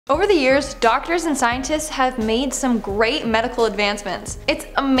Over the years, doctors and scientists have made some great medical advancements. It's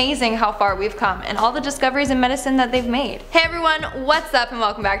amazing how far we've come and all the discoveries in medicine that they've made. Hey everyone, what's up and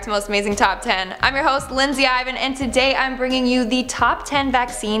welcome back to Most Amazing Top 10. I'm your host Lindsay Ivan and today I'm bringing you the top 10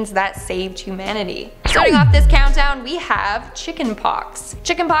 vaccines that saved humanity. Starting off this countdown, we have chickenpox.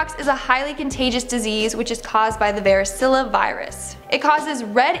 Chickenpox is a highly contagious disease which is caused by the varicella virus. It causes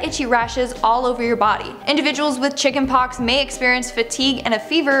red itchy rashes all over your body. Individuals with chickenpox may experience fatigue and a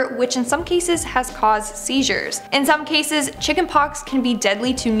fever, which in some cases has caused seizures. In some cases, chickenpox can be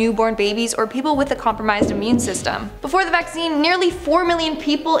deadly to newborn babies or people with a compromised immune system. Before the vaccine, nearly 4 million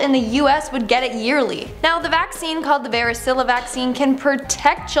people in the US would get it yearly. Now, the vaccine called the varicella vaccine can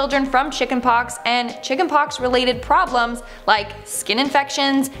protect children from chickenpox and chickenpox-related problems like skin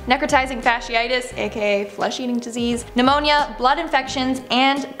infections, necrotizing fasciitis, aka flesh-eating disease, pneumonia, blood infections,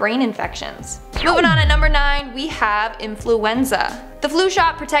 and brain infections. Moving on at number 9, we have influenza. The flu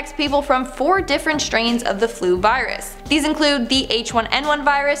shot protects people from 4 different strains of the flu virus. These include the H1N1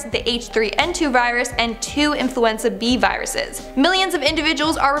 virus, the H3N2 virus, and 2 influenza B viruses. Millions of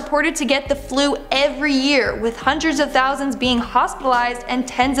individuals are reported to get the flu every year, with hundreds of thousands being hospitalized and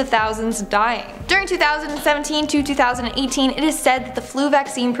tens of thousands dying. During 2017 to 2018, it is said that the flu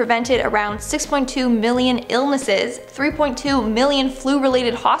vaccine prevented around 6.2 million illnesses, 3.2 million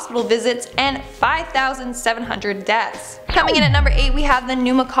flu-related hospital visits, and 5,700 deaths. Coming in at number 8, we have the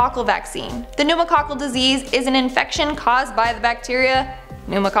pneumococcal vaccine. The pneumococcal disease is an infection caused by the bacteria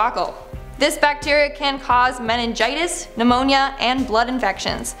pneumococcal. This bacteria can cause meningitis, pneumonia, and blood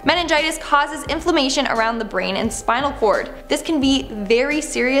infections. Meningitis causes inflammation around the brain and spinal cord. This can be very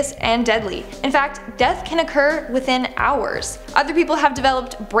serious and deadly. In fact, death can occur within hours. Other people have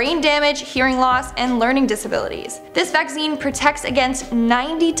developed brain damage, hearing loss, and learning disabilities. This vaccine protects against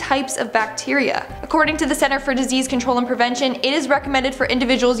 90 types of bacteria. According to the Center for Disease Control and Prevention, it is recommended for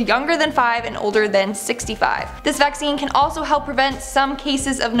individuals younger than 5 and older than 65. This vaccine can also help prevent some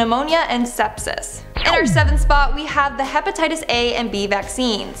cases of pneumonia and sepsis. In our 7th spot, we have the hepatitis A and B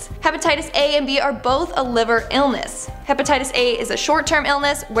vaccines. Hepatitis A and B are both a liver illness. Hepatitis A is a short-term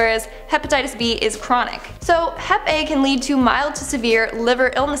illness, whereas hepatitis B is chronic. So Hep A can lead to mild to severe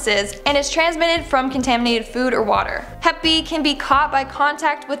liver illnesses and is transmitted from contaminated food or water. Hep B can be caught by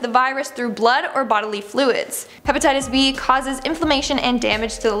contact with the virus through blood or bodily fluids. Hepatitis B causes inflammation and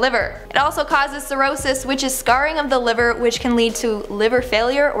damage to the liver. It also causes cirrhosis, which is scarring of the liver, which can lead to liver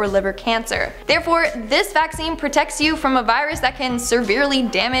failure or liver cancer. Therefore, this vaccine protects you from a virus that can severely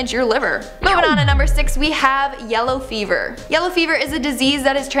damage your liver. Moving on to number 6, we have yellow fever. Yellow fever is a disease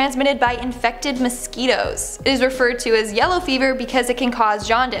that is transmitted by infected mosquitoes. It is referred to as yellow fever because it can cause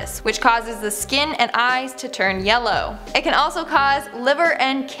jaundice, which causes the skin and eyes to turn yellow. It can also cause liver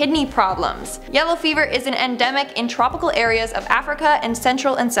and kidney problems. Yellow fever is an endemic in tropical areas of Africa and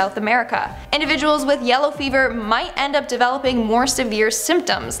Central and South America. Individuals with yellow fever might end up developing more severe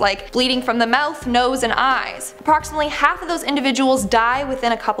symptoms like bleeding from the mouth, nose, and eyes. Approximately half of those individuals die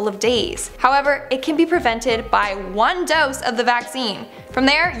within a couple of days. However, it can be prevented by 1 dose of the vaccine. From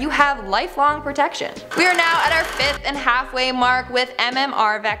there, you have lifelong protection. We are now at our 5th and halfway mark with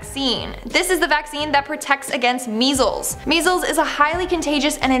MMR vaccine. This is the vaccine that protects against measles. Measles is a highly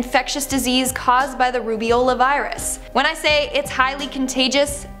contagious and infectious disease caused by the rubeola virus. When I say it's highly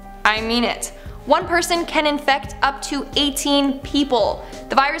contagious, I mean it. 1 person can infect up to 18 people.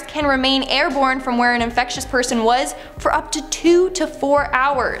 The virus can remain airborne from where an infectious person was for up to 2 to 4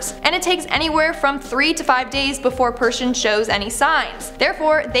 hours, and it takes anywhere from 3 to 5 days before a person shows any signs.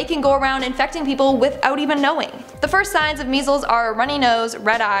 Therefore, they can go around infecting people without even knowing. The first signs of measles are a runny nose,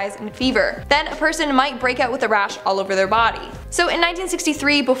 red eyes, and fever. Then a person might break out with a rash all over their body. So in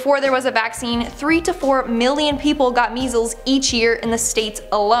 1963, before there was a vaccine, 3 to 4 million people got measles each year in the States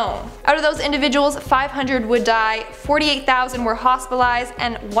alone. Out of those individuals, 500 would die, 48,000 were hospitalized,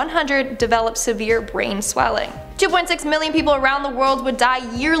 and 100 developed severe brain swelling. 2.6 million people around the world would die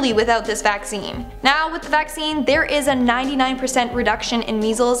yearly without this vaccine. Now with the vaccine, there is a 99% reduction in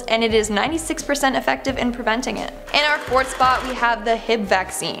measles and it is 96% effective in preventing it. In our 4th spot, we have the Hib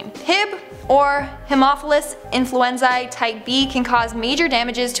vaccine. Hib, or Haemophilus influenzae type B, can cause major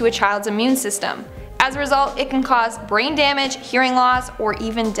damages to a child's immune system. As a result, it can cause brain damage, hearing loss, or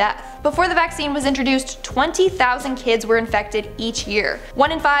even death. Before the vaccine was introduced, 20,000 kids were infected each year.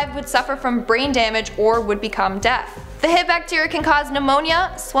 1 in 5 would suffer from brain damage or would become deaf. The Hib bacteria can cause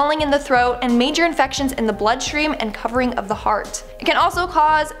pneumonia, swelling in the throat, and major infections in the bloodstream and covering of the heart. It can also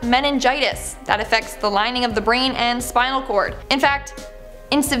cause meningitis that affects the lining of the brain and spinal cord. In fact,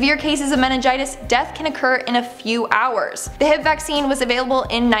 in severe cases of meningitis, death can occur in a few hours. The Hib vaccine was available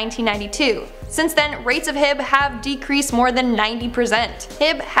in 1992. Since then, rates of Hib have decreased more than 90%.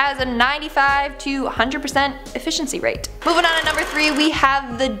 Hib has a 95 to 100% efficiency rate. Moving on to number 3, we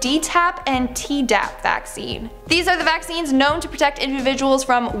have the DTAP and TDAP vaccine. These are the vaccines known to protect individuals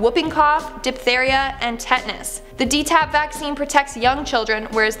from whooping cough, diphtheria, and tetanus. The DTAP vaccine protects young children,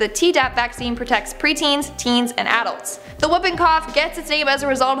 whereas the TDAP vaccine protects preteens, teens, and adults. The whooping cough gets its name as a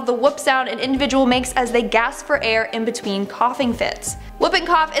result of the whoop sound an individual makes as they gasp for air in between coughing fits. Whooping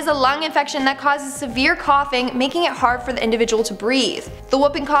cough is a lung infection that causes severe coughing, making it hard for the individual to breathe. The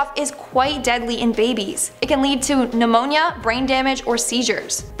whooping cough is quite deadly in babies. It can lead to pneumonia, brain damage, or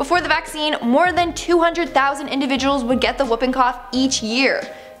seizures. Before the vaccine, more than 200,000 individuals would get the whooping cough each year.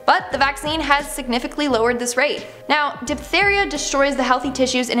 But the vaccine has significantly lowered this rate. Now, diphtheria destroys the healthy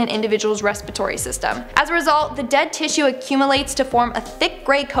tissues in an individual's respiratory system. As a result, the dead tissue accumulates to form a thick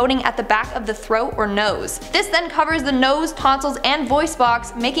gray coating at the back of the throat or nose. This then covers the nose, tonsils, and voice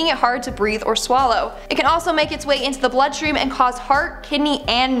box, making it hard to breathe or swallow. It can also make its way into the bloodstream and cause heart, kidney,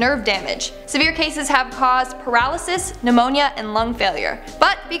 and nerve damage. Severe cases have caused paralysis, pneumonia, and lung failure.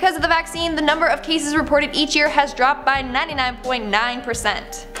 But because of the vaccine, the number of cases reported each year has dropped by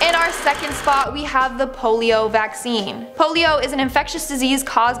 99.9%. In our second spot, we have the polio vaccine. Polio is an infectious disease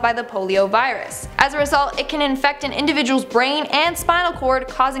caused by the polio virus. As a result, it can infect an individual's brain and spinal cord,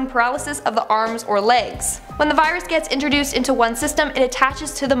 causing paralysis of the arms or legs. When the virus gets introduced into one system, it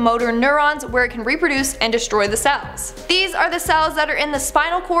attaches to the motor neurons where it can reproduce and destroy the cells. These are the cells that are in the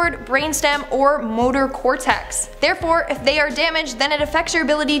spinal cord, brainstem, or motor cortex. Therefore, if they are damaged, then it affects your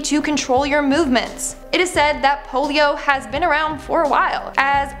ability to control your movements. It is said that polio has been around for a while,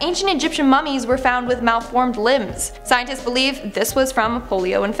 as ancient Egyptian mummies were found with malformed limbs. Scientists believe this was from a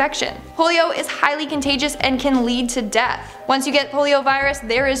polio infection. Polio is highly contagious and can lead to death. Once you get polio virus,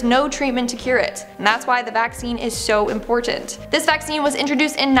 there is no treatment to cure it, and that's why the vaccine is so important. This vaccine was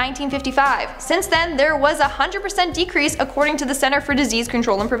introduced in 1955. Since then, there was a 100% decrease according to the Center for Disease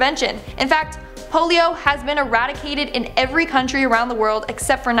Control and Prevention. In fact, polio has been eradicated in every country around the world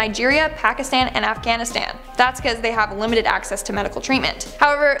except for Nigeria, Pakistan, and Afghanistan. That's because they have limited access to medical treatment.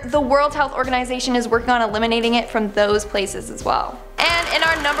 However, the World Health Organization is working on eliminating it from those places as well. And in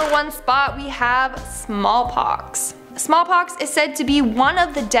our number 1 spot, we have smallpox. Smallpox is said to be one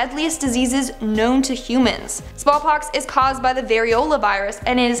of the deadliest diseases known to humans. Smallpox is caused by the variola virus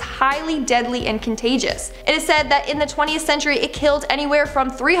and it is highly deadly and contagious. It is said that in the 20th century it killed anywhere from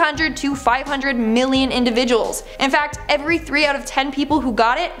 300 to 500 million individuals. In fact, every 3 out of 10 people who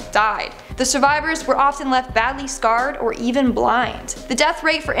got it died. The survivors were often left badly scarred or even blind. The death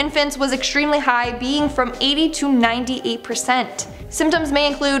rate for infants was extremely high, being from 80 to 98%. Symptoms may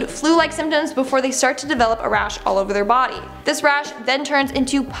include flu-like symptoms before they start to develop a rash all over their body. This rash then turns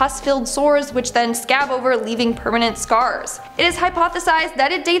into pus-filled sores which then scab over, leaving permanent scars. It is hypothesized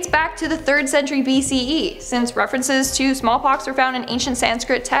that it dates back to the 3rd century BCE, since references to smallpox were found in ancient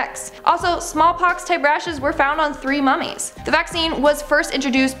Sanskrit texts. Also, smallpox-type rashes were found on 3 mummies. The vaccine was first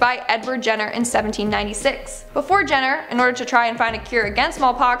introduced by Edward Jenner in 1796. Before Jenner, in order to try and find a cure against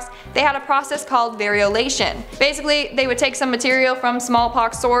smallpox, they had a process called variolation. Basically, they would take some material from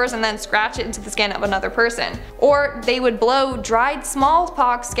smallpox sores and then scratch it into the skin of another person. Or they would blow dried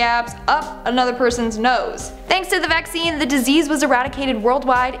smallpox scabs up another person's nose. Thanks to the vaccine, the disease was eradicated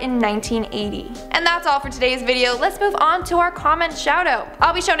worldwide in 1980. And that's all for today's video. Let's move on to our comment shoutout.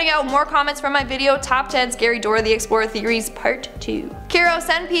 I'll be shouting out more comments from my video Top 10 Scary Dora the Explorer Theories Part 2. Kiro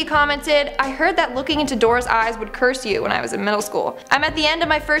Senpi commented, I heard that looking into Dora's eyes would curse you when I was in middle school. I'm at the end of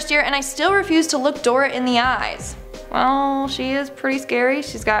my first year and I still refuse to look Dora in the eyes. Well, she is pretty scary.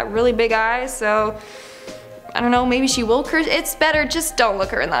 She's got really big eyes, so I don't know, maybe she will curse. It's better, just don't look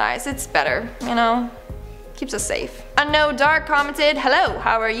her in the eyes. It's better, you know, keeps us safe. Unknown Dark commented, hello,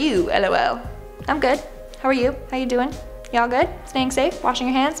 how are you, LOL. I'm good. How are you? How you doing? Y'all good? Staying safe? Washing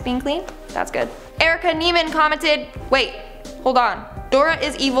your hands? Being clean? That's good. Erica Neiman commented, wait, hold on. Dora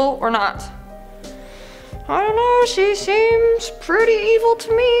is evil or not? I don't know, she seems pretty evil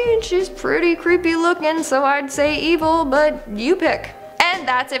to me, and she's pretty creepy looking, so I'd say evil, but you pick. And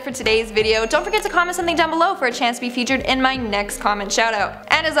that's it for today's video. Don't forget to comment something down below for a chance to be featured in my next comment shoutout.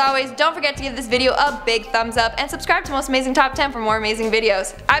 And as always, don't forget to give this video a big thumbs up and subscribe to Most Amazing Top 10 for more amazing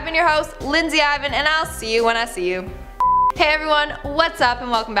videos. I've been your host, Lindsay Ivan, and I'll see you when I see you. Hey everyone, what's up and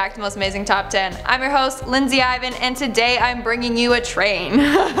welcome back to Most Amazing Top 10. I'm your host, Lindsay Ivan, and today I'm bringing you a train.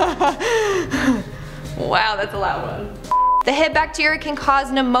 Wow, that's a loud one. The Hib bacteria can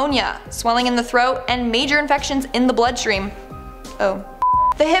cause pneumonia, swelling in the throat, and major infections in the bloodstream. Oh.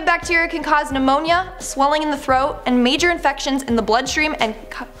 The Hib bacteria can cause pneumonia, swelling in the throat, and major infections in the bloodstream and